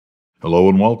Hello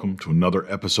and welcome to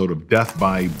another episode of Death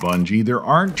by Bunjie. There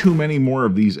aren't too many more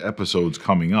of these episodes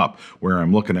coming up where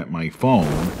I'm looking at my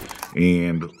phone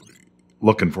and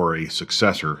looking for a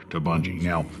successor to Bunjie.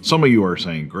 Now, some of you are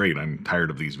saying, great, I'm tired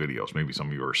of these videos. Maybe some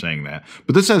of you are saying that.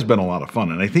 But this has been a lot of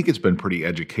fun, and I think it's been pretty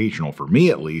educational for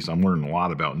me, at least. I'm learning a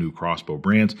lot about new crossbow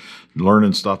brands,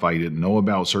 learning stuff I didn't know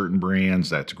about certain brands.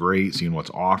 That's great, seeing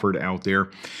what's offered out there.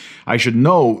 I should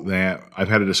note that I've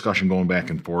had a discussion going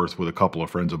back and forth with a couple of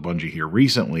friends of Bunjie here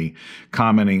recently,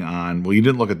 commenting on, well, you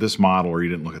didn't look at this model or you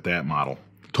didn't look at that model.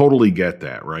 Totally get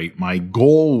that, right? My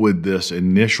goal with this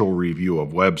initial review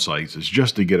of websites is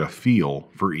just to get a feel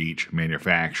for each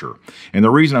manufacturer. And the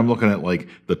reason I'm looking at like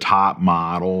the top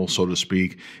model, so to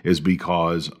speak, is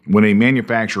because when a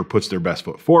manufacturer puts their best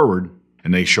foot forward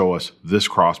and they show us this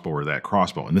crossbow or that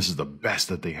crossbow, and this is the best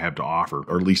that they have to offer,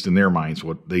 or at least in their minds,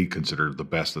 what they consider the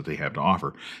best that they have to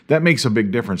offer, that makes a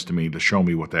big difference to me to show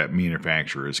me what that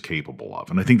manufacturer is capable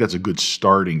of. And I think that's a good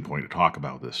starting point to talk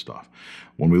about this stuff.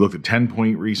 When we looked at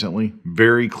 10-point recently,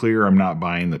 very clear I'm not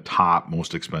buying the top,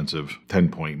 most expensive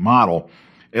 10-point model,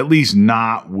 at least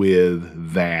not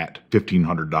with that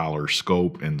 $1,500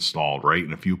 scope installed, right?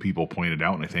 And a few people pointed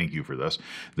out, and I thank you for this,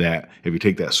 that if you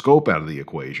take that scope out of the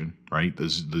equation, right, the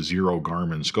zero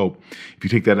Garmin scope, if you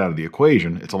take that out of the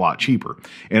equation, it's a lot cheaper.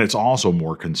 And it's also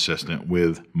more consistent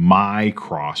with my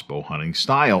crossbow hunting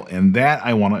style. And that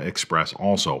I want to express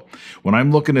also. When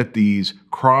I'm looking at these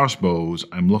crossbows,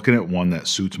 I'm looking at one that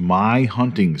suits my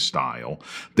hunting style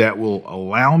that will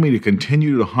allow me to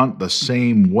continue to hunt the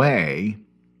same way,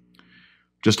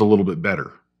 just a little bit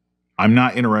better. I'm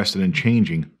not interested in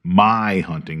changing my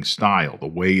hunting style, the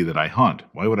way that I hunt.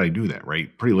 Why would I do that,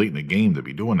 right? Pretty late in the game to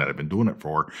be doing that. I've been doing it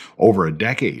for over a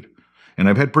decade. And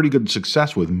I've had pretty good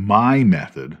success with my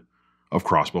method of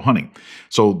crossbow hunting.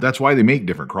 So that's why they make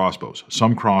different crossbows.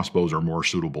 Some crossbows are more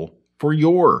suitable for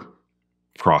your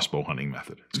crossbow hunting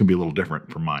method. It's going to be a little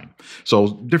different from mine.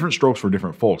 So different strokes for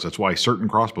different folks. That's why certain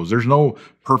crossbows, there's no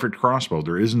perfect crossbow.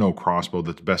 There is no crossbow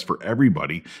that's best for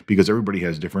everybody because everybody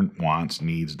has different wants,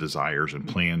 needs, desires, and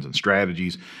plans and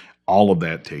strategies. All of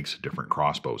that takes different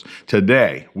crossbows.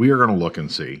 Today, we are going to look and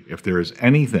see if there is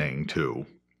anything to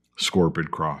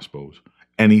Scorpyd crossbows,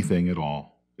 anything at all.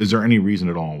 Is there any reason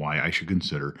at all why I should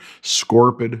consider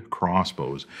Scorpyd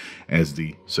crossbows as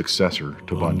the successor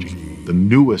to Bunjie, the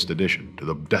newest addition to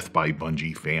the Death by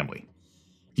Bunjie family?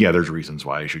 Yeah, there's reasons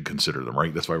why I should consider them,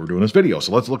 right? That's why we're doing this video.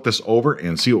 So let's look this over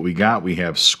and see what we got. We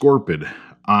have Scorpyd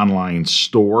online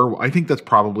store. I think that's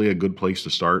probably a good place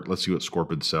to start. Let's see what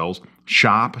Scorpyd sells.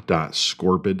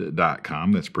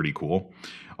 Shop.scorpyd.com. That's pretty cool.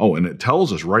 Oh, and it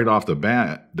tells us right off the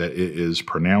bat that it is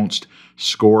pronounced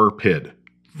Scorpyd.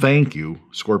 Thank you,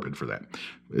 Scorpyd, for that.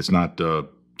 It's not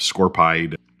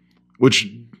Scorpyd,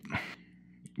 which,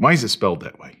 why is it spelled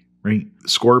that way, right?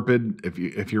 Scorpyd,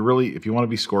 if you want to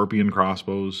be scorpion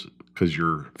crossbows because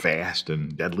you're fast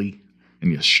and deadly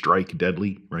and you strike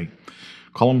deadly, right?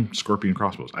 Call them scorpion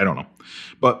crossbows. I don't know.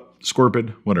 But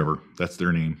Scorpyd, whatever, that's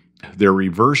their name. Their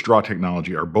reverse draw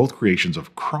technology are both creations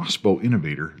of crossbow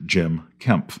innovator Jim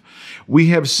Kempf. We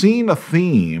have seen a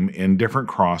theme in different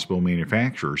crossbow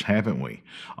manufacturers, haven't we?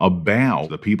 About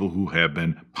the people who have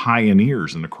been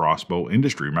pioneers in the crossbow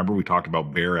industry. Remember we talked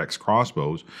about Bear X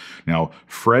crossbows. Now,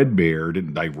 Fred Bear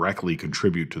didn't directly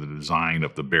contribute to the design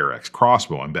of the Bear X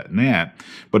crossbow, I'm betting that,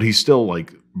 but he's still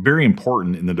like very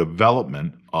important in the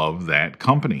development of that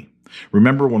company.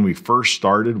 Remember when we first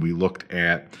started, we looked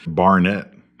at Barnett,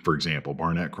 for example,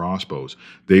 Barnett crossbows.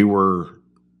 They were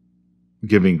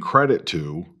giving credit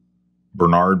to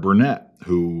Bernard Burnett,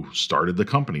 who started the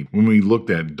company. When we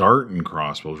looked at Darton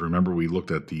crossbows, remember we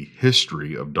looked at the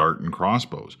history of Darton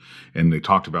crossbows, and they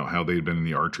talked about how they had been in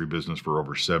the archery business for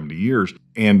over 70 years,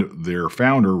 and their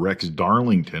founder, Rex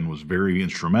Darlington, was very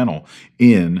instrumental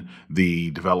in the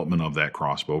development of that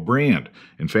crossbow brand.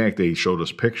 In fact, they showed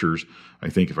us pictures, I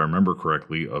think if I remember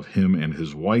correctly, of him and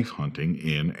his wife hunting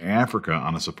in Africa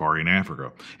on a safari in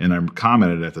Africa. And I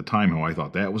commented at the time how I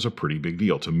thought that was a pretty big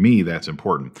deal. To me, that's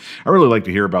important. I really like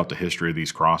to hear about the history of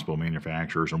these crossbow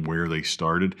manufacturers and where they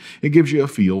started. It gives you a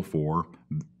feel for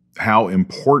how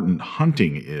important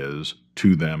hunting is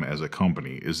to them as a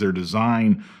company. Is their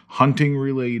design hunting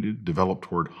related, developed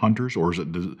toward hunters, or is it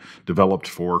developed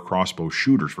for crossbow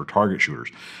shooters, for target shooters?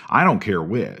 I don't care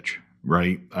which,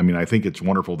 right? I mean, I think it's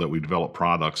wonderful that we develop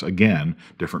products, again,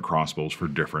 different crossbows for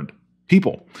different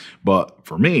people. But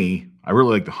for me, I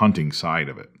really like the hunting side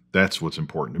of it. That's what's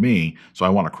important to me. So I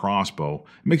want a crossbow.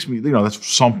 It makes me, that's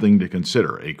something to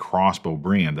consider, a crossbow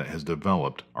brand that has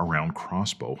developed around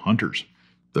crossbow hunters.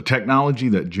 The technology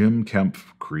that Jim Kemp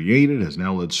created has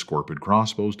now led Scorpyd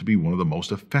crossbows to be one of the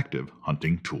most effective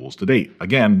hunting tools to date.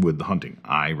 Again, with the hunting,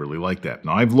 I really like that.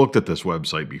 Now, I've looked at this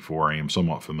website before. I am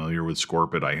somewhat familiar with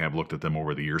Scorpyd. I have looked at them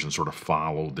over the years and sort of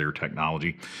followed their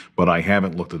technology, but I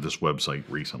haven't looked at this website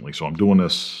recently, so I'm doing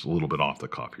this a little bit off the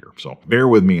cuff here. So bear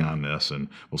with me on this, and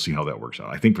we'll see how that works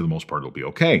out. I think for the most part, it'll be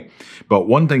okay. But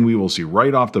one thing we will see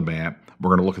right off the bat,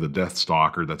 we're going to look at the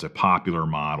Deathstalker. That's a popular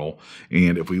model,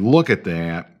 and if we look at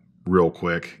that real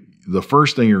quick, the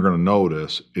first thing you're going to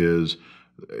notice is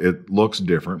it looks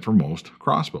different for most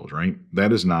crossbows, right?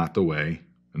 That is not the way,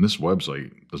 and this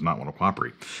website does not want to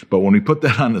cooperate. But when we put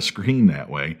that on the screen that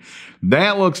way,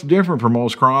 that looks different for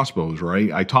most crossbows,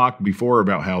 right? I talked before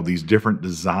about how these different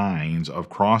designs of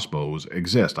crossbows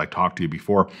exist. I talked to you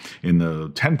before in the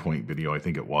 10-point video, I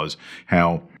think it was,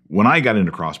 how when I got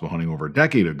into crossbow hunting over a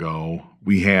decade ago,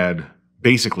 we had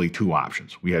basically two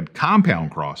options. We had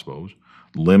compound crossbows,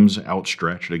 limbs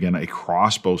outstretched, again, a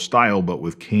crossbow style, but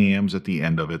with cams at the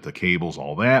end of it, the cables,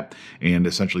 all that, and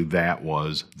essentially that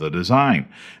was the design.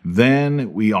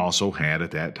 Then we also had,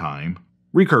 at that time,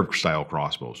 recurve style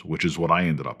crossbows, which is what I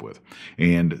ended up with.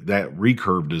 And that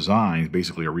recurve design is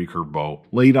basically a recurve bow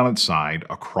laid on its side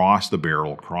across the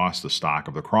barrel, across the stock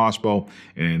of the crossbow,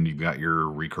 and you've got your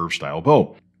recurve style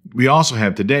bow. We also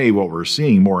have today, what we're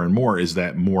seeing more and more is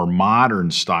that more modern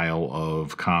style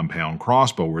of compound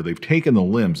crossbow where they've taken the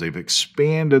limbs, they've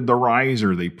expanded the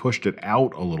riser, they pushed it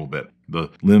out a little bit.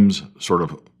 The limbs sort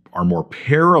of are more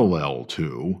parallel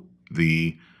to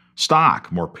the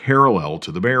stock, more parallel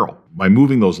to the barrel. By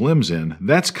moving those limbs in,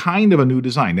 that's kind of a new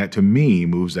design. That, to me,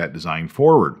 moves that design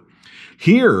forward.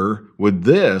 Here, with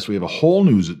this, we have a whole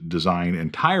new design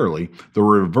entirely, the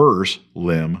reverse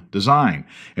limb design.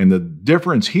 And the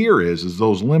difference here is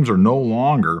those limbs are no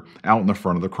longer out in the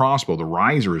front of the crossbow. The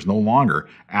riser is no longer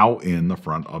out in the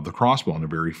front of the crossbow, in the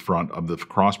very front of the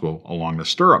crossbow along the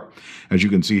stirrup. As you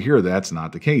can see here, that's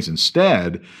not the case.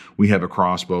 Instead, we have a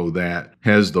crossbow that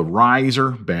has the riser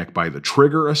back by the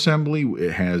trigger assembly.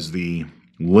 It has the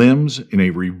limbs in a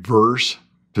reverse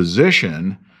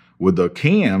position, with the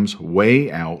cams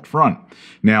way out front.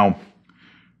 Now,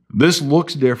 this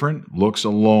looks different, looks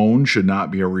alone, should not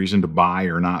be a reason to buy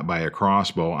or not buy a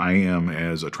crossbow. I am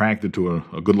as attracted to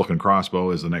a good-looking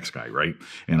crossbow as the next guy, right?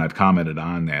 And I've commented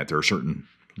on that. There are certain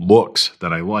looks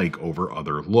that I like over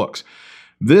other looks.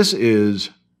 This is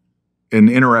an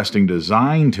interesting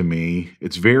design to me.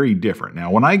 It's very different.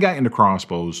 Now, when I got into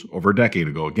crossbows over a decade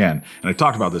ago, again, and I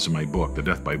talked about this in my book, The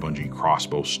Death by Bunjie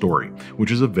Crossbow Story,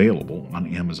 which is available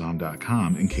on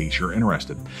Amazon.com in case you're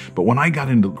interested. But when I got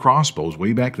into crossbows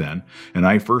way back then, and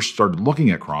I first started looking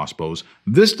at crossbows,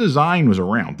 this design was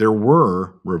around. There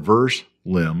were reverse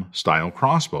limb style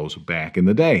crossbows back in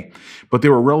the day, but they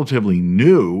were relatively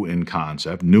new in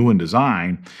concept, new in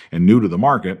design, and new to the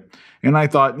market. And I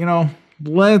thought, you know,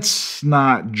 let's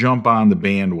not jump on the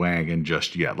bandwagon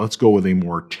just yet. Let's go with a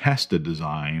more tested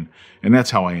design. And that's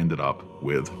how I ended up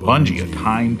with Bunjie, a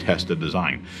time-tested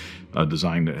design. A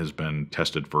design that has been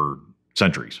tested for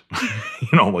centuries.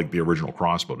 You know, like the original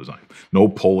crossbow design. No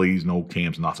pulleys, no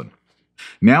cams, nothing.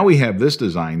 Now we have this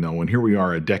design, though, and here we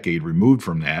are a decade removed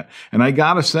from that. And I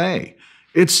gotta say,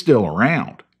 it's still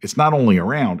around. It's not only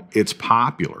around, it's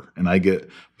popular. And I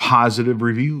get positive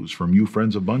reviews from you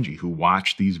friends of Bunjie who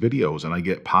watch these videos, and I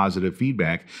get positive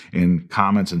feedback and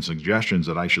comments and suggestions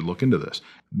that I should look into this.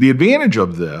 The advantage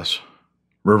of this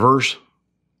reverse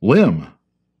limb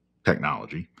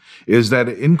technology is that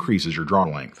it increases your draw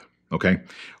length. Okay,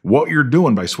 what you're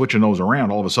doing by switching those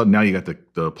around, all of a sudden now you got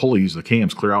the pulleys, the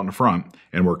cams clear out in the front,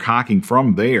 and we're cocking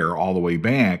from there all the way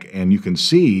back, and you can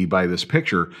see by this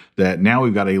picture that now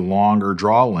we've got a longer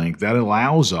draw length that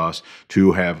allows us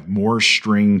to have more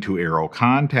string to arrow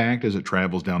contact as it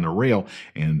travels down the rail,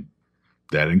 and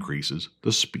that increases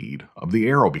the speed of the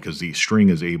arrow because the string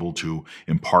is able to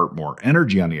impart more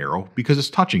energy on the arrow because it's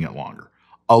touching it longer.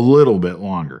 A little bit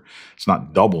longer. It's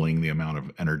not doubling the amount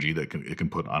of energy that it can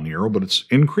put on the arrow, but it's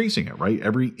increasing it, right?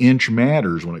 Every inch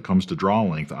matters when it comes to draw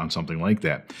length on something like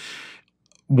that.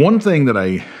 One thing that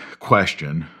I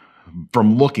question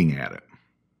from looking at it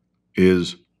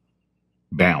is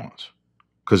balance.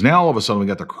 Because now all of a sudden we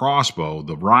got the crossbow,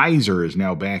 the riser is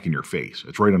now back in your face.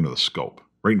 It's right under the scope,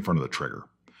 right in front of the trigger.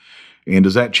 And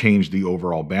does that change the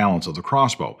overall balance of the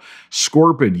crossbow?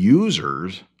 Scorpyd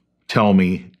users tell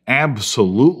me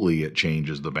absolutely it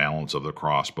changes the balance of the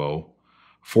crossbow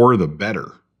for the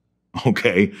better.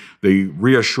 Okay, they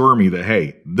reassure me that,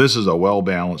 hey, this is a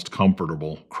well-balanced,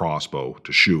 comfortable crossbow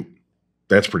to shoot.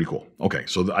 That's pretty cool. Okay,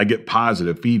 so I get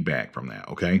positive feedback from that,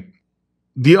 okay?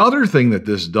 The other thing that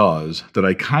this does that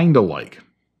I kind of like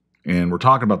and we're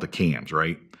talking about the cams,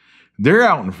 right? They're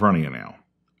out in front of you now.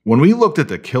 When we looked at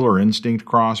the Killer Instinct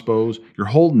crossbows, you're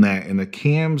holding that and the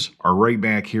cams are right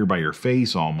back here by your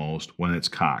face almost when it's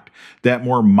cocked. That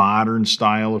more modern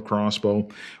style of crossbow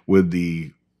with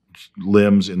the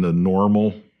limbs in the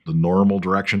normal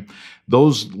direction,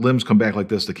 those limbs come back like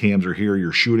this. The cams are here.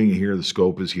 You're shooting it here. The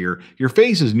scope is here. Your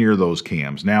face is near those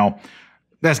cams. Now,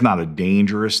 that's not a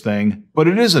dangerous thing, but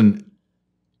it is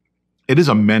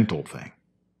a mental thing.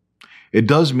 It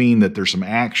does mean that there's some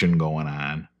action going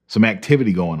on, some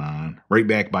activity going on right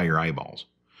back by your eyeballs.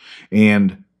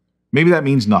 And maybe that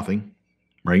means nothing,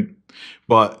 right?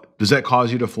 But does that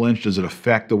cause you to flinch? Does it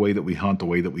affect the way that we hunt, the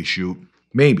way that we shoot?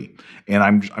 Maybe. And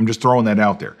I'm just throwing that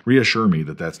out there. Reassure me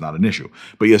that that's not an issue.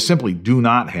 But you simply do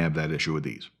not have that issue with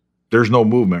these. There's no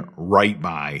movement right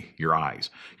by your eyes.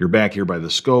 You're back here by the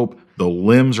scope. The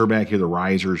limbs are back here. The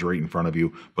riser's right in front of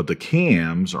you. But the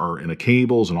cams are in the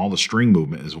cables and all the string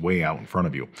movement is way out in front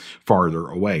of you, farther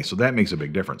away. So that makes a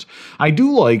big difference. I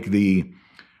do like the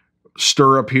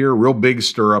stirrup here, real big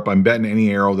stirrup. I'm betting any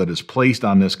arrow that is placed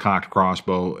on this cocked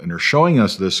crossbow. And they're showing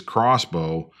us this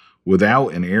crossbow without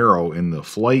an arrow in the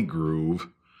flight groove,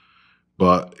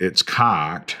 but it's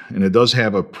cocked, and it does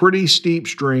have a pretty steep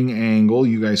string angle.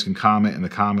 You guys can comment in the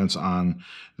comments on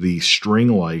the string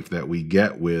life that we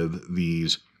get with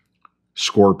these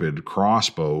Scorpyd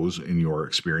crossbows in your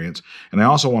experience. And I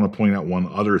also want to point out one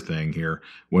other thing here.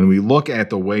 When we look at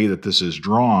the way that this is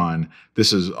drawn,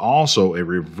 this is also a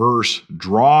reverse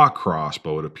draw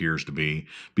crossbow, it appears to be,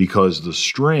 because the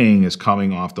string is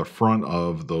coming off the front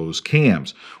of those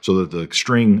cams, so that the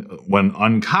string, when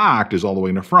uncocked, is all the way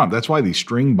in the front. That's why these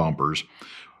string bumpers,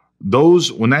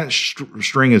 when that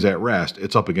string is at rest,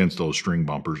 it's up against those string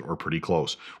bumpers or pretty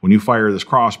close. When you fire this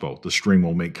crossbow, the string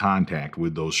will make contact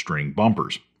with those string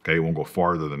bumpers. Okay, it won't go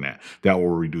farther than that. That will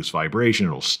reduce vibration.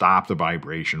 It'll stop the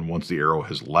vibration once the arrow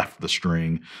has left the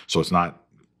string, so it's not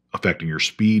affecting your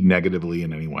speed negatively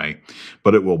in any way,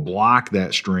 but it will block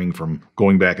that string from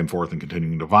going back and forth and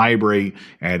continuing to vibrate,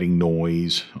 adding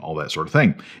noise, all that sort of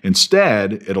thing.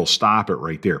 Instead, it'll stop it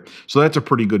right there. So that's a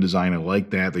pretty good design. I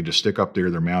like that. They just stick up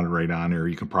there. They're mounted right on there.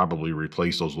 You can probably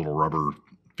replace those little rubber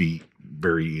feet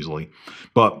very easily.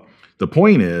 But the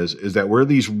point is that where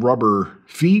these rubber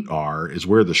feet are is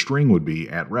where the string would be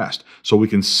at rest. So we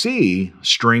can see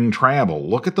string travel.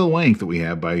 Look at the length that we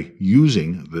have by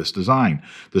using this design.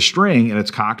 The string in its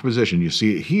cocked position, you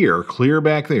see it here, clear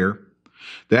back there.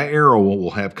 That arrow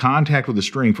will have contact with the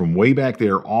string from way back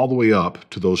there all the way up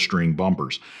to those string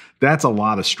bumpers. That's a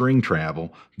lot of string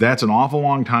travel. That's an awful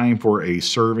long time for a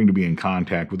serving to be in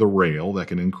contact with a rail. That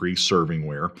can increase serving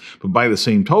wear. But by the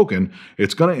same token,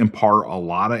 it's going to impart a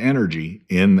lot of energy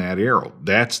in that arrow.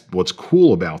 That's what's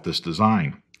cool about this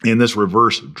design. In this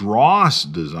reverse draw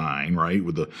design, right,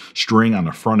 with the string on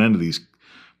the front end of these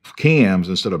cams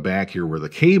instead of back here where the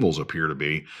cables appear to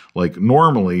be, like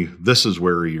normally this is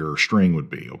where your string would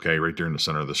be, okay, right there in the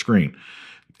center of the screen.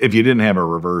 If you didn't have a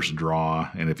reverse draw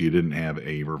and if you didn't have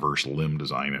a reverse limb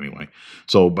design anyway.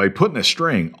 So by putting a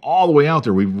string all the way out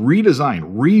there, we've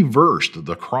reversed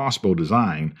the crossbow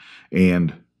design,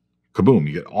 and kaboom,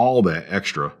 you get all that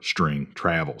extra string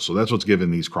travel. So that's what's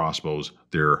giving these crossbows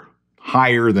their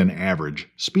higher than average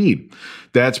speed.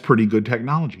 That's pretty good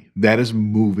technology. That is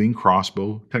moving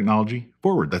crossbow technology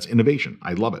forward. That's innovation.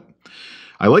 I love it.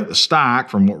 I like the stock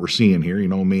from what we're seeing here. You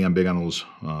know me, I'm big on those.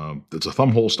 It's a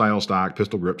thumb hole style stock,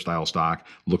 pistol grip style stock.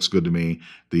 Looks good to me.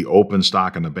 The open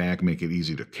stock on the back make it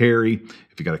easy to carry.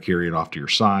 If you got to carry it off to your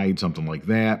side, something like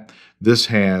that. This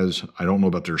has, I don't know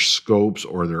about their scopes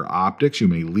or their optics. You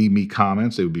may leave me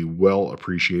comments. They would be well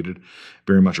appreciated,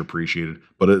 very much appreciated.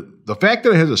 But the fact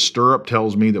that it has a stirrup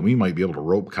tells me that we might be able to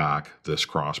rope cock this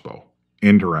crossbow.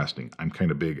 Interesting. I'm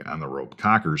kind of big on the rope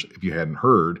cockers. If you hadn't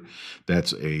heard,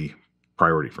 that's a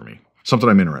priority for me. Something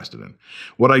I'm interested in.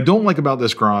 What I don't like about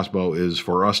this crossbow is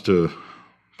for us to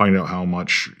find out how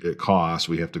much it costs,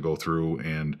 we have to go through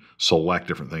and select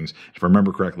different things. If I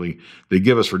remember correctly, they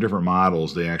give us for different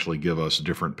models, they actually give us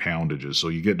different poundages. So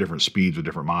you get different speeds with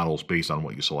different models based on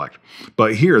what you select.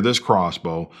 But here, this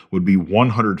crossbow would be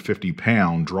 150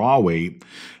 pound draw weight.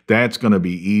 That's going to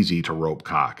be easy to rope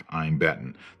cock, I'm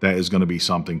betting. That is going to be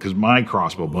something, because my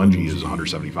crossbow Bunjie is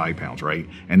 175 pounds, right?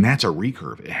 And that's a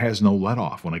recurve. It has no let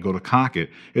off. When I go to cock it,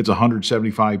 it's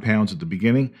 175 pounds at the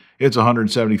beginning. It's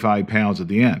 175 pounds at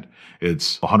the end.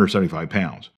 It's 175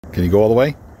 pounds. Can you go all the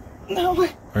way? No. All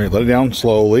right, let it down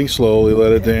slowly. Slowly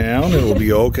let it down. It will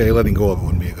be okay. Letting go of it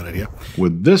wouldn't be a good idea.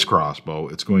 With this crossbow,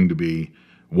 it's going to be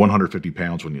 150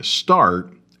 pounds when you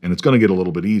start, And it's going to get a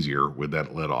little bit easier with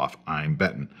that let off, I'm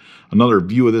betting. Another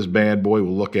view of this bad boy,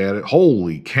 we'll look at it.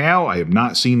 Holy cow, I have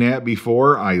not seen that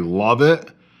before. I love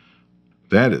it.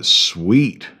 That is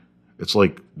sweet. It's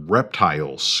like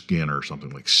reptile skin or something,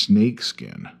 like snake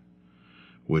skin,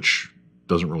 which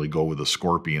doesn't really go with the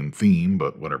scorpion theme,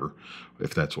 but whatever,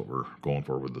 if that's what we're going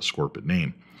for with the Scorpyd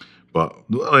name. But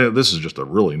this is just a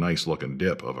really nice looking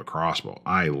dip of a crossbow.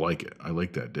 I like it. I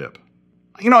like that dip.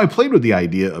 You know, I played with the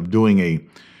idea of doing a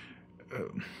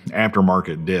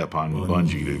aftermarket dip on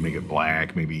Bunjie to make it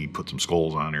black, maybe put some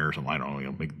skulls on there or something. I don't know, you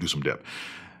know, do some dip.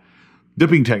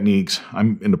 Dipping techniques,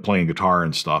 I'm into playing guitar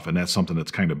and stuff, and that's something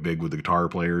that's kind of big with the guitar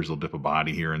players. They'll dip a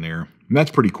body here and there, and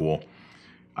that's pretty cool.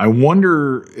 I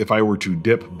wonder if I were to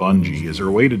dip Bunjie, is there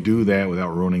a way to do that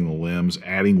without ruining the limbs,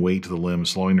 adding weight to the limbs,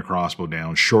 slowing the crossbow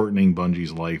down, shortening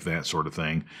Bunjie's life, that sort of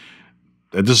thing?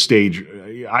 At this stage,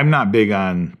 I'm not big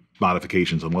on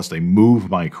modifications unless they move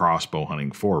my crossbow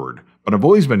hunting forward. But I've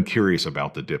always been curious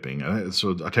about the dipping. It's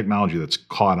a technology that's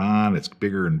caught on. It's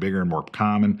bigger and bigger and more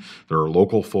common. There are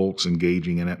local folks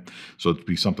engaging in it. So it'd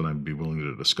be something I'd be willing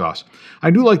to discuss.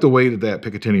 I do like the way that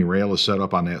Picatinny rail is set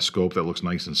up on that scope. That looks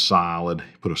nice and solid.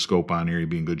 Put a scope on here, you'd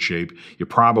be in good shape.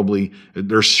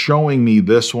 They're showing me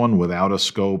this one without a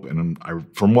scope. And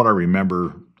from what I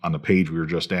remember, on the page we were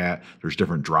just at, there's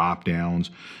different drop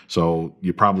downs. So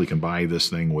you probably can buy this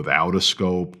thing without a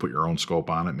scope, put your own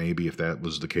scope on it maybe. If that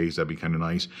was the case, that'd be kind of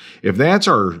nice. If that's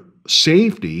our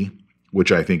safety,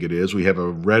 which I think it is, we have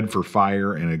a red for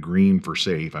fire and a green for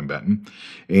safe, I'm betting.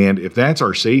 And if that's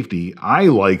our safety, I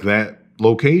like that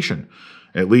location.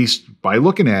 At least by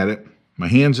looking at it, my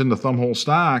hand's in the thumb hole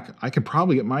stock, I can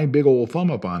probably get my big old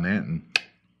thumb up on that and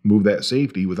move that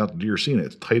safety without the deer seeing it.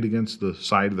 It's tight against the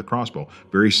side of the crossbow.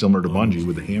 Very similar to Bunjie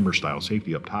with the hammer style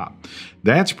safety up top.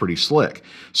 That's pretty slick.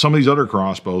 Some of these other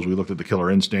crossbows, we looked at the Killer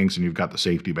Instincts and you've got the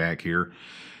safety back here.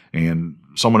 And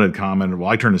someone had commented, well,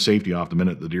 I turn the safety off the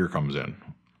minute the deer comes in.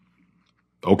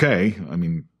 Okay, I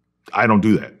mean, I don't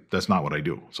do that. That's not what I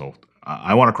do. So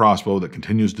I want a crossbow that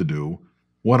continues to do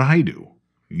what I do.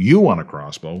 You want a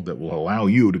crossbow that will allow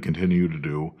you to continue to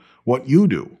do what you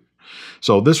do.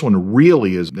 So this one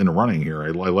really is in a running here. I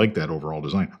like that overall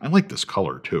design. I like this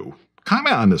color too.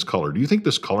 Comment on this color. Do you think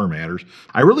this color matters?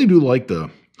 I really do like the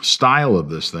style of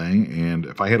this thing, and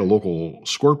if I had a local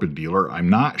Scorpyd dealer, I'm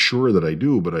not sure that I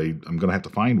do, but I'm going to have to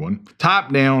find one.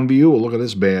 Top down view, look at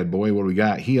this bad boy. What do we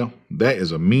got here? That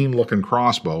is a mean looking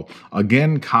crossbow.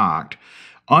 Again, cocked.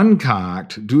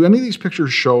 Uncocked, do any of these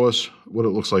pictures show us what it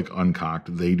looks like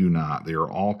uncocked? They do not. They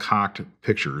are all cocked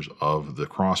pictures of the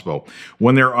crossbow.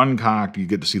 When they're uncocked, you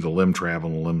get to see the limb travel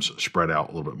and the limbs spread out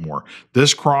a little bit more.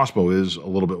 This crossbow is a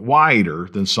little bit wider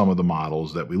than some of the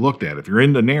models that we looked at. If you're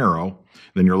into narrow,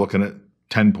 then you're looking at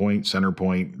 10-point, center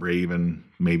point, Raven,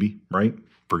 maybe, right?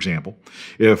 For example.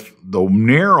 If the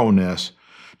narrowness,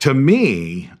 to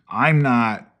me, I'm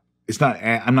not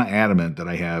adamant that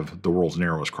I have the world's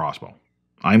narrowest crossbow.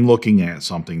 I'm looking at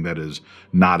something that is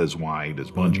not as wide as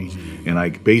Bunjie.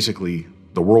 And basically,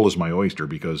 the world is my oyster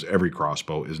because every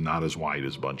crossbow is not as wide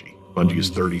as Bunjie. Bunjie is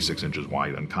 36 inches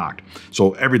wide uncocked.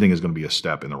 So everything is going to be a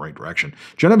step in the right direction.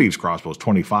 Genevieve's crossbow is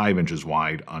 25 inches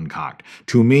wide uncocked.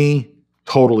 To me,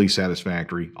 totally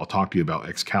satisfactory. I'll talk to you about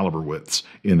Excalibur widths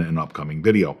in an upcoming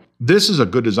video. This is a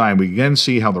good design. We again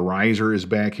see how the riser is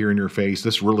back here in your face.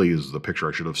 This really is the picture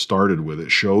I should have started with. It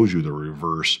shows you the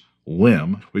reverse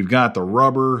limb. We've got the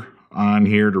rubber on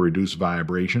here to reduce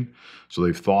vibration. So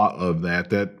they've thought of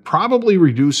that. That probably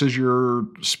reduces your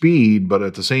speed, but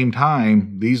at the same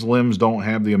time, these limbs don't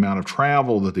have the amount of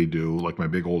travel that they do, like my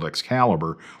big old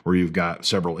Excalibur, where you've got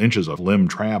several inches of limb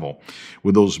travel.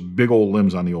 With those big old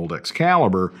limbs on the old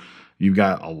Excalibur, you've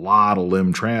got a lot of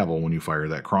limb travel when you fire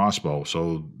that crossbow.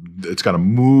 So it's got to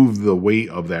move the weight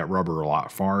of that rubber a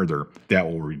lot farther. That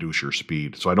will reduce your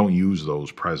speed. So I don't use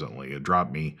those presently. It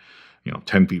dropped me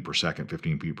 10 feet per second,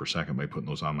 15 feet per second by putting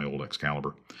those on my old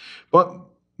Excalibur. But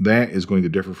that is going to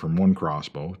differ from one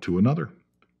crossbow to another.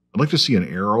 I'd like to see an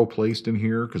arrow placed in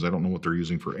here because I don't know what they're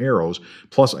using for arrows.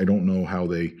 Plus, I don't know how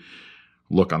they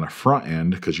look on the front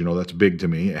end because, that's big to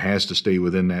me. It has to stay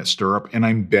within that stirrup. And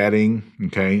I'm betting,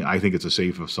 okay, I think it's a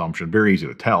safe assumption. Very easy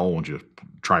to tell once you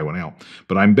try one out.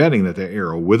 But I'm betting that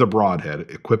arrow with a broadhead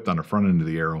equipped on the front end of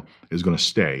the arrow is going to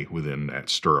stay within that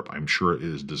stirrup. I'm sure it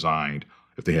is designed.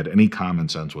 If they had any common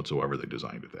sense whatsoever, they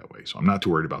designed it that way. So I'm not too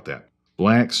worried about that.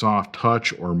 Black soft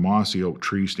touch or mossy oak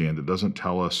tree stand. It doesn't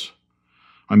tell us.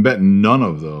 I'm betting none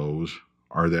of those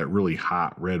are that really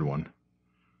hot red one.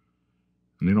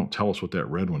 And they don't tell us what that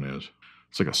red one is.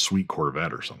 It's like a sweet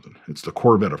Corvette or something. It's the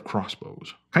Corvette of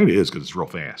crossbows. Kind of is because it's real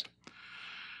fast.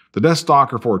 The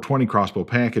Deathstalker 420 crossbow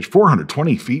package,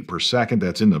 420 feet per second.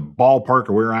 That's in the ballpark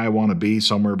of where I want to be,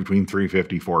 somewhere between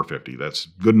 350, 450. That's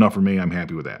good enough for me. I'm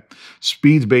happy with that.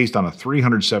 Speed's based on a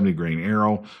 370 grain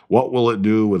arrow. What will it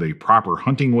do with a proper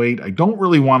hunting weight? I don't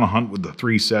really want to hunt with the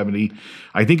 370.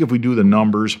 I think if we do the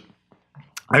numbers,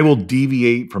 I will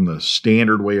deviate from the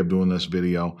standard way of doing this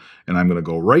video, and I'm going to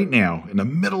go right now, in the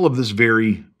middle of this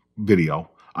very video,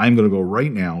 I'm going to go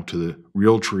right now to the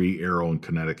Realtree arrow and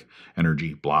kinetic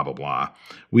energy, blah, blah, blah.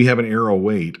 We have an arrow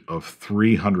weight of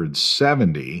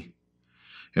 370,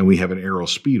 and we have an arrow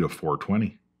speed of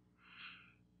 420.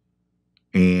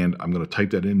 And I'm going to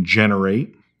type that in,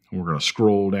 generate. We're going to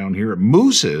scroll down here. It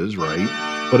mooses, right?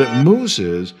 But it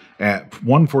mooses at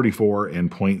 144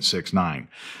 and 0.69.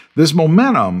 This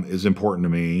momentum is important to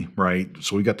me, right?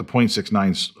 So we got the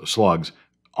 0.69 slugs.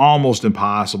 Almost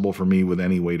impossible for me with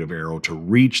any weight of arrow to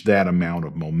reach that amount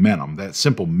of momentum, that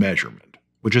simple measurement,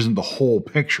 which isn't the whole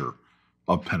picture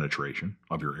of penetration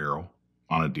of your arrow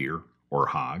on a deer or a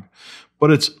hog,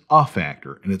 but it's a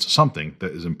factor, and it's something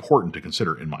that is important to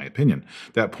consider, in my opinion.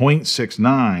 That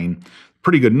 0.69,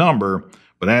 pretty good number,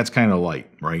 but that's kind of light,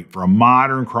 right? For a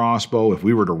modern crossbow, if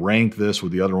we were to rank this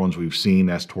with the other ones we've seen,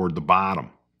 that's toward the bottom.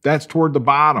 That's toward the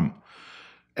bottom.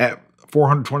 At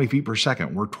 420 feet per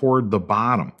second, we're toward the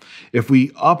bottom. If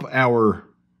we up our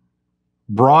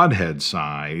broadhead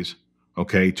size,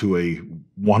 okay, to a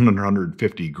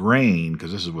 150 grain,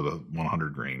 because this is with a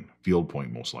 100 grain field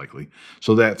point most likely,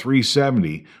 so that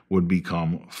 370 would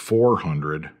become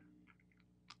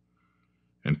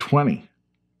 420.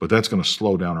 But that's going to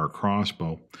slow down our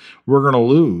crossbow. We're going to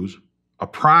lose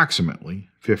approximately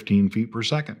 15 feet per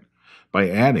second by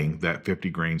adding that 50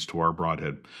 grains to our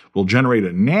broadhead. We'll generate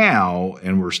it now,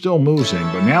 and we're still moosing,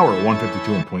 but now we're at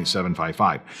 152 and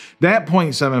 0.755. That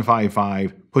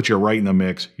 0.755 puts you right in the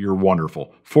mix. You're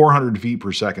wonderful. 400 feet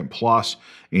per second plus,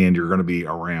 and you're going to be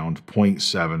around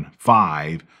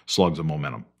 0.75 slugs of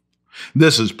momentum.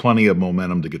 This is plenty of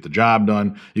momentum to get the job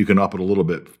done. You can up it a little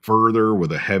bit further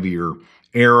with a heavier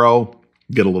arrow,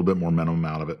 get a little bit more momentum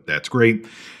out of it. That's great.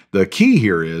 The key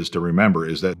here is to remember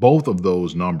is that both of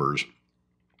those numbers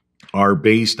are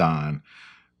based on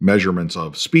measurements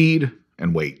of speed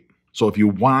and weight. So if you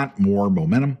want more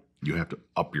momentum, you have to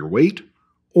up your weight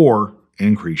or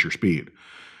increase your speed.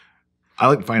 I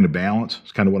like to find a balance.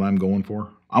 It's kind of what I'm going for.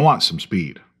 I want some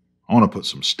speed. I want to put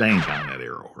some stank on that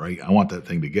arrow, right? I want that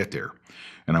thing to get there,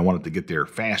 and I want it to get there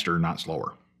faster, not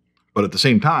slower. But at the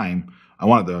same time, I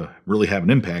want it to really have an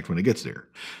impact when it gets there.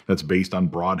 That's based on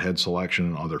broadhead selection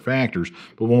and other factors,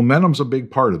 but momentum's a big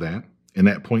part of that. And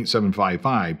that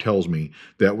 0.755 tells me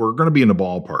that we're going to be in the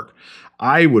ballpark.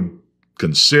 I would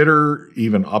consider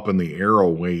even upping the arrow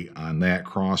weight on that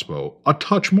crossbow a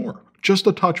touch more, just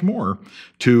a touch more,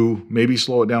 to maybe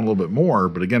slow it down a little bit more.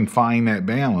 But again, find that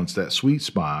balance, that sweet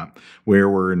spot where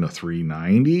we're in the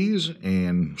 390s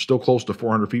and still close to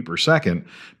 400 feet per second,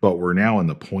 but we're now in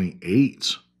the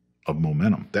 0.8s of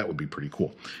momentum. That would be pretty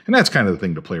cool. And that's kind of the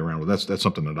thing to play around with. That's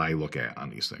something that I look at on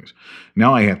these things.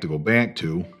 Now I have to go back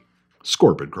to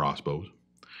Scorpyd crossbows,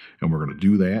 and we're going to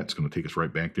do that. It's going to take us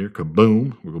right back there.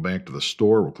 Kaboom. We'll go back to the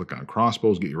store. We'll click on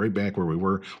crossbows, get you right back where we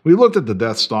were. We looked at the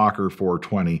Deathstalker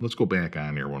 420. Let's go back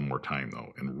on here one more time,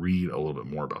 though, and read a little bit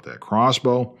more about that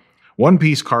crossbow.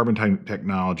 One-piece carbon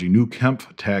technology, new Kempf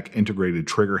Tech integrated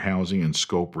trigger housing and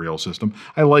scope rail system.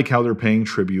 I like how they're paying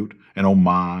tribute and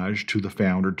homage to the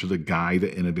founder, to the guy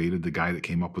that innovated, the guy that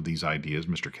came up with these ideas,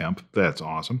 Mr. Kempf. That's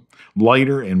awesome.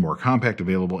 Lighter and more compact,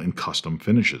 available in custom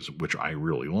finishes, which I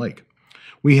really like.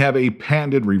 We have a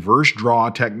patented reverse draw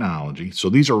technology. So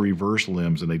these are reverse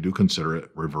limbs, and they do consider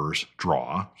it reverse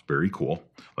draw. It's very cool,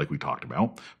 like we talked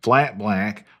about. Flat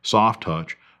black, soft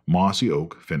touch, mossy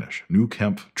oak finish. New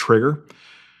Kempf trigger,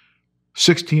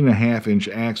 16.5-inch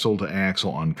axle to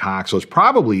axle uncocked. So it's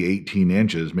probably 18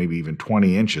 inches, maybe even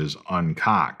 20 inches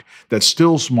uncocked. That's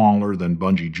still smaller than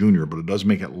Bunjie Jr., but it does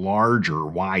make it larger,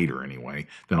 wider anyway,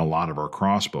 than a lot of our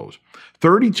crossbows.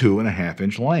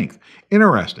 32.5-inch length.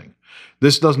 Interesting.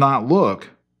 This does not look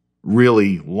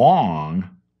really long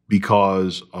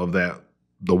because of that,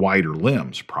 the wider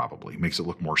limbs probably. Makes it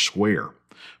look more square.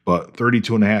 But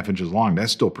 32.5 inches long,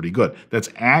 that's still pretty good. That's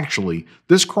actually,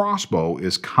 this crossbow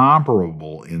is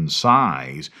comparable in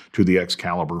size to the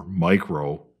Excalibur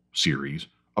Micro series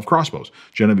of crossbows.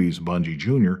 Genevieve's Bunjie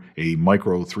Jr., a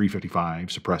Micro 355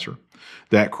 suppressor.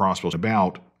 That crossbow is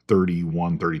about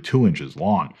 31, 32 inches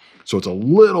long. So it's a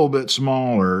little bit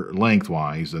smaller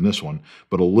lengthwise than this one,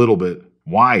 but a little bit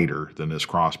wider than this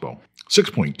crossbow.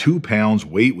 6.2 pounds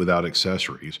weight without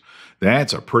accessories.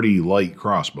 That's a pretty light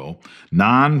crossbow.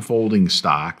 Non-folding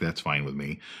stock, that's fine with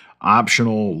me.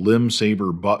 Optional limb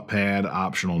saber butt pad,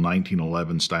 optional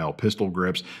 1911 style pistol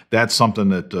grips. That's something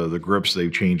that the grips, they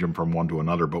change them from one to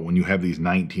another. But when you have these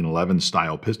 1911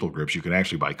 style pistol grips, you can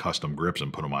actually buy custom grips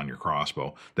and put them on your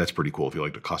crossbow. That's pretty cool if you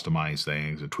like to customize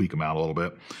things and tweak them out a little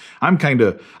bit. I've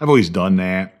always done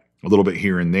that a little bit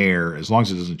here and there. As long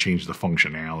as it doesn't change the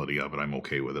functionality of it, I'm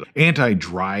okay with it.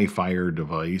 Anti-dry fire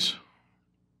device.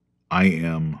 I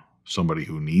am somebody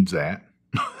who needs that.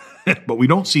 But we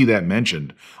don't see that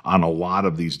mentioned on a lot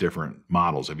of these different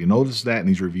models. Have you noticed that in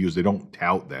these reviews? They don't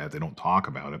tout that. They don't talk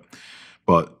about it.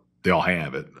 But they all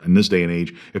have it. In this day and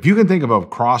age, if you can think of a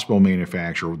crossbow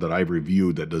manufacturer that I've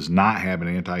reviewed that does not have an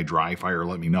anti-dry fire,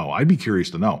 let me know. I'd be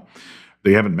curious to know.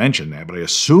 They haven't mentioned that, but I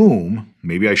assume,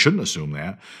 maybe I shouldn't assume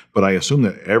that, but I assume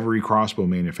that every crossbow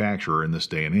manufacturer in this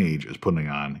day and age is putting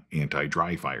on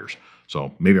anti-dry fires.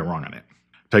 So maybe I'm wrong on that.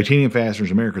 Titanium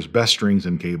Fasteners, America's Best Strings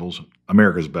and Cables.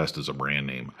 America's Best is a brand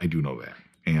name. I do know that.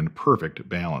 And Perfect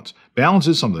Balance. Balance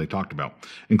is something they talked about.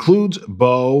 Includes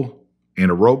bow and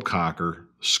a rope cocker,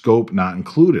 scope not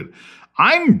included.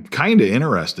 I'm kind of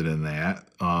interested in that.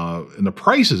 And the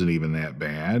price isn't even that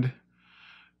bad.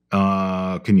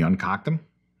 Can you uncock them?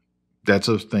 That's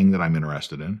a thing that I'm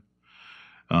interested in.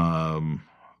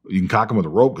 You can cock them with a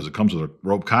rope because it comes with a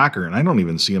rope cocker, and I don't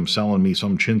even see them selling me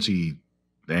some chintzy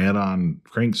add-on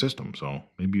crank system. So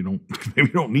maybe you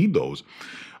don't need those.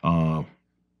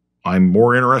 I'm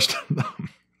more interested in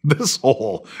this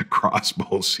whole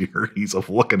crossbow series of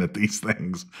looking at these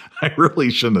things. I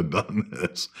really shouldn't have done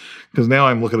this because now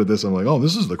I'm looking at this and I'm like, oh,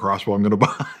 this is the crossbow I'm going to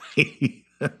buy.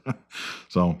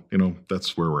 So,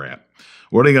 that's where we're at.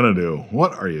 What are you going to do?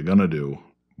 What are you going to do?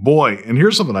 Boy, and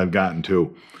here's something I've gotten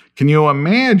to. Can you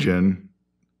imagine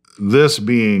this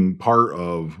being part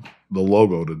of the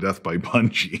logo to Death by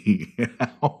Bunjie?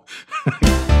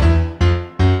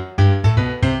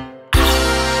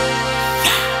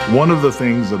 One of the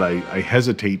things that I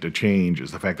hesitate to change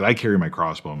is the fact that I carry my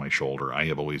crossbow on my shoulder. I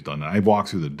have always done that. I've walked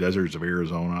through the deserts of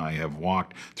Arizona. I have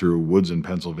walked through woods in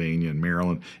Pennsylvania and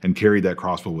Maryland and carried that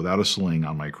crossbow without a sling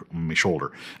on my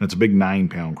shoulder. And it's a big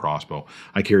 9-pound crossbow.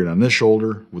 I carry it on this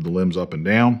shoulder with the limbs up and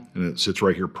down, and it sits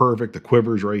right here perfect. The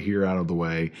quiver's right here out of the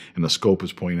way, and the scope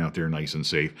is pointing out there nice and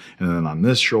safe. And then on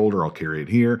this shoulder, I'll carry it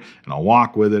here, and I'll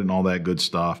walk with it and all that good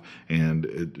stuff. And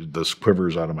the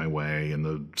quiver's out of my way, and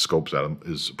the scope's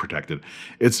is protected.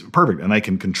 It's perfect, and I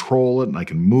can control it, and I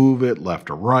can move it left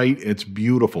to right. It's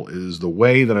beautiful. It is the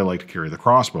way that I like to carry the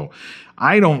crossbow.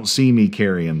 I don't see me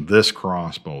carrying this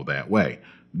crossbow that way.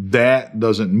 That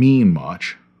doesn't mean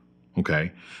much,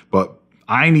 okay? But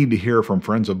I need to hear from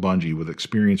friends of Bunjie with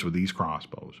experience with these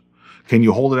crossbows. Can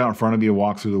you hold it out in front of you,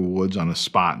 walk through the woods on a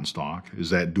spot and stalk? Is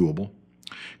that doable?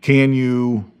 Can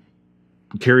you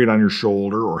carry it on your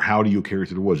shoulder, or how do you carry it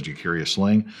through the woods? Do you carry a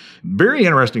sling? Very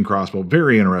interesting crossbow.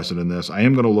 Very interested in this. I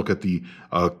am going to look at the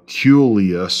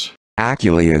Aculeus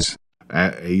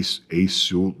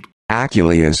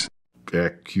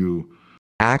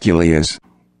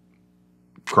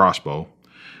crossbow.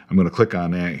 I'm going to click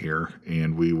on that here,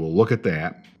 and we will look at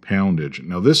that. Poundage.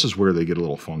 Now, this is where they get a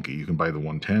little funky. You can buy the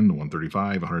 110, the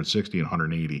 135, 160, and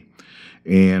 180.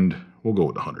 And we'll go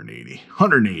with the 180.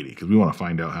 180, because we want to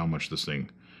find out how fast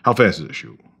does it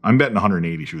shoot? I'm betting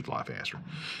 180 shoots a lot faster.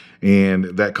 And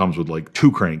that comes with like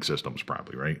 2 crank systems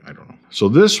probably, right? I don't know. So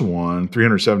this one,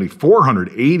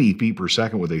 480 feet per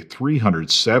second with a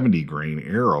 370 grain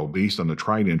arrow based on the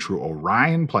tried and true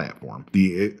Orion platform.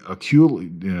 The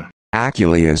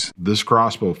Aculeus. This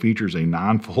crossbow features a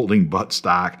non-folding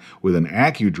buttstock with an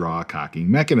AccuDraw cocking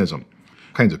mechanism.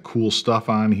 Kinds of cool stuff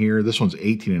on here. This one's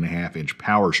 18.5-inch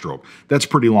power stroke. That's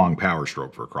pretty long power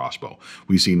stroke for a crossbow.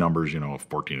 We see numbers, of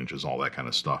 14 inches, all that kind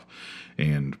of stuff.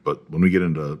 But when we get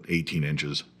into 18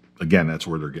 inches, again, that's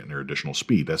where they're getting their additional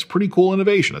speed. That's pretty cool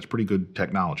innovation. That's pretty good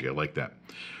technology. I like that.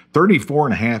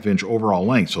 34.5-inch overall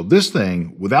length. So this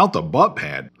thing, without the butt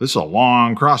pad, this is a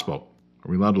long crossbow.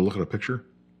 Are we allowed to look at a picture?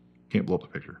 Can't blow up the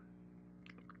picture.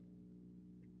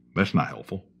 That's not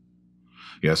helpful.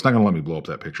 Yeah, it's not going to let me blow up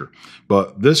that picture.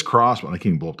 But this crossbow, I can't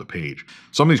even blow up the page.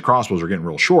 Some of these crossbows are getting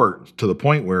real short to the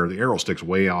point where the arrow sticks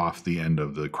way off the end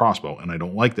of the crossbow, and I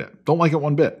don't like that. Don't like it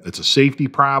one bit. It's a safety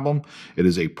problem. It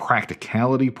is a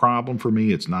practicality problem for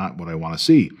me. It's not what I want to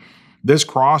see. This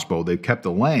crossbow, they've kept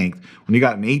the length. When you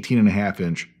got an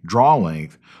 18.5-inch draw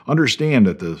length, understand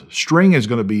that the string is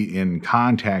going to be in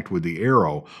contact with the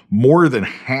arrow more than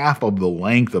half of the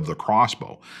length of the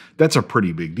crossbow. That's a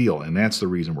pretty big deal, and that's the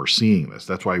reason we're seeing this.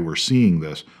 That's why we're seeing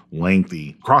this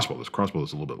lengthy crossbow. This crossbow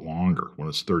is a little bit longer when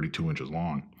it's 32 inches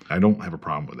long. I don't have a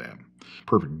problem with that.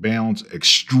 Perfect balance,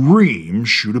 extreme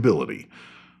shootability.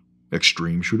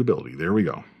 Extreme shootability. There we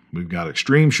go. We've got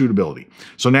extreme shootability.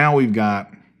 So now we've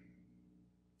got,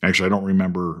 actually I don't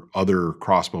remember other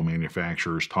crossbow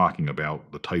manufacturers talking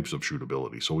about the types of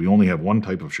shootability. So we only have one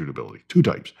type of shootability, two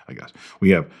types, I guess. We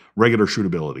have regular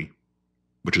shootability,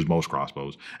 which is most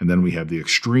crossbows, and then we have the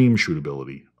extreme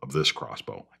shootability of this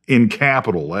crossbow. In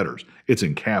capital letters. It's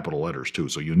in capital letters too,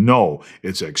 so you know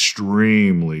it's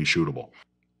extremely shootable.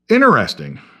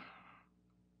 Interesting.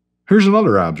 Here's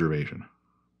another observation.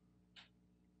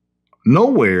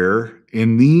 Nowhere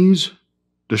in these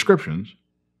descriptions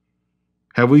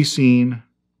have we seen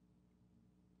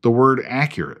the word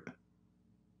accurate.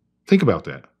 Think about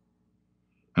that.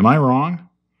 Am I wrong?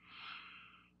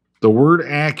 The word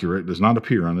accurate does not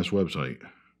appear on this website.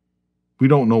 We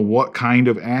don't know what kind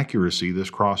of accuracy this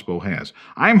crossbow has.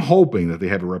 I'm hoping that they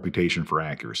have a reputation for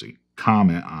accuracy.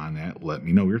 Comment on that. Let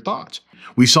me know your thoughts.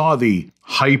 We saw the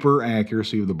hyper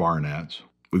accuracy of the Barnetts.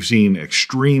 We've seen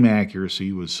extreme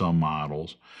accuracy with some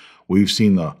models. We've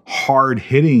seen the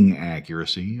hard-hitting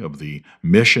accuracy of the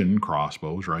mission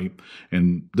crossbows, right?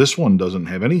 And this one doesn't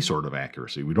have any sort of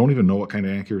accuracy. We don't even know what kind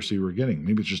of accuracy we're getting.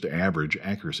 Maybe it's just average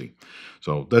accuracy.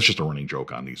 So that's just a running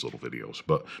joke on these little videos.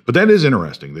 But that is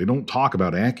interesting. They don't talk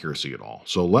about accuracy at all.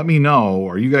 So let me know,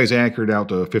 are you guys accurate out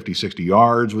to 50, 60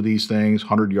 yards with these things,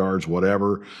 100 yards,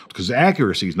 whatever? Because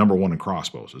accuracy is number one in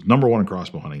crossbows. It's number one in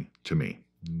crossbow hunting to me.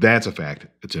 That's a fact.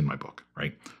 It's in my book,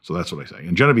 right? So that's what I say.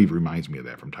 And Genevieve reminds me of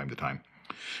that from time to time.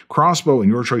 Crossbow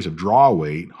and your choice of draw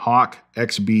weight, Hawk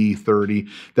XB30,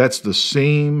 that's the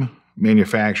same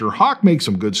manufacturer. Hawk makes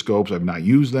some good scopes. I've not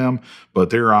used them,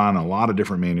 but they're on a lot of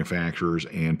different manufacturers,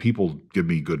 and people give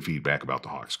me good feedback about the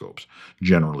Hawk scopes,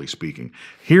 generally speaking.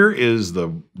 Here is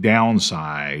the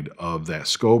downside of that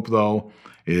scope, though,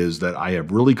 is that I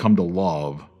have really come to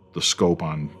love the scope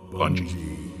on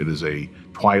Bunjie. It is a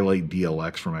Twilight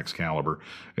DLX from Excalibur.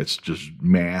 It's just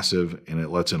massive, and it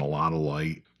lets in a lot of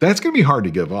light. That's going to be hard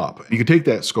to give up. You could take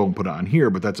that scope and put it on here,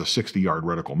 but that's a 60-yard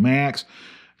reticle max,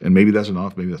 and maybe that's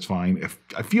enough. Maybe that's fine. If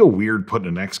I feel weird putting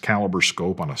an Excalibur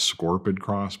scope on a Scorpyd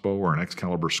crossbow, or an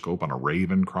Excalibur scope on a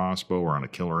Raven crossbow, or on a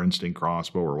Killer Instinct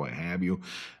crossbow, or what have you.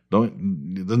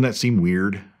 Doesn't that seem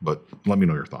weird? But let me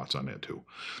know your thoughts on that too.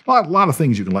 A lot of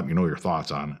things you can let me know your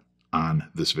thoughts on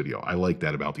this video. I like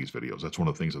that about these videos. That's one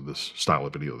of the things of this style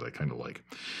of video that I kind of like.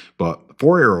 But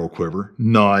 4-arrow quiver,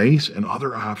 nice, and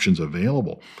other options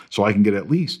available. So I can get at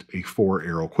least a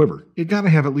 4-arrow quiver. You got to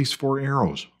have at least 4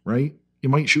 arrows, right? You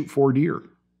might shoot 4 deer.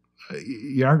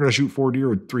 You aren't going to shoot 4 deer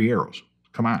with 3 arrows.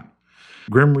 Come on.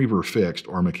 Grim Reaper fixed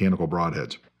or mechanical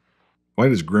broadheads. Why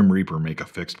does Grim Reaper make a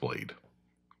fixed blade?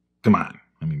 Come on.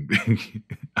 I mean,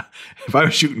 if I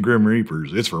was shooting Grim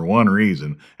Reapers, it's for one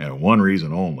reason and one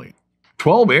reason only.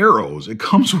 12 arrows. It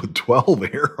comes with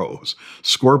 12 arrows.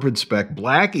 Scorpyd spec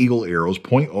Black Eagle arrows,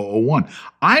 .001.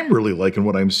 I'm really liking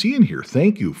what I'm seeing here.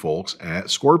 Thank you, folks, at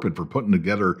Scorpyd for putting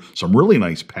together some really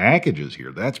nice packages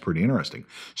here. That's pretty interesting.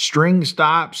 String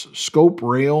stops, scope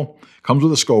rail. Comes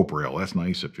with a scope rail. That's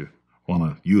nice if you want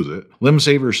to use it. Limb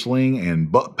Saver sling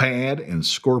and butt pad and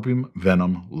Scorpion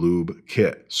Venom lube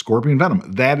kit. Scorpion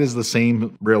Venom. That is the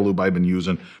same rail lube I've been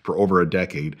using for over a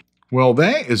decade. Well,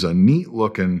 that is a neat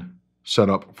looking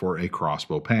setup for a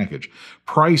crossbow package.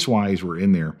 Price-wise, we're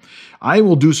in there. I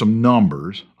will do some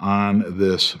numbers on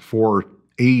this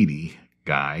 480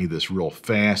 guy, this real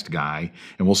fast guy,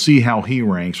 and we'll see how he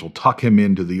ranks. We'll tuck him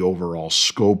into the overall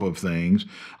scope of things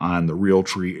on the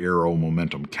Realtree Arrow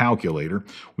Momentum Calculator.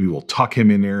 We will tuck him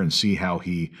in there and see how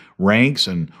he ranks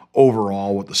and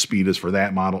overall what the speed is for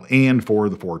that model and for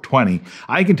the 420.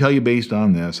 I can tell you based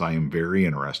on this, I am very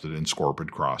interested in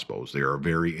Scorpyd crossbows. They are a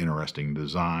very interesting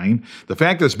design. The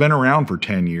fact that it's been around for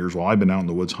 10 years while I've been out in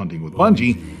the woods hunting with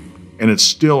Bunjie, and it's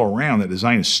still around, that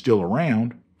design is still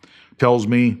around, tells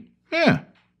me, yeah,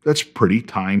 that's pretty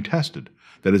time-tested.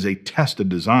 That is a tested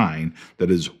design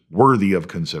that is worthy of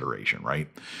consideration, right?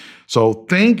 So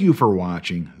thank you for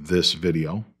watching this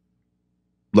video.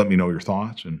 Let me know your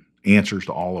thoughts and answers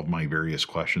to all of my various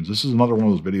questions. This is another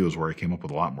one of those videos where I came up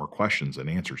with a lot more questions than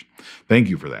answers. Thank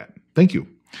you for that. Thank you.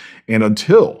 And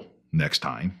until next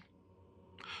time,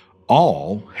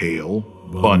 all hail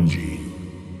Bunjie.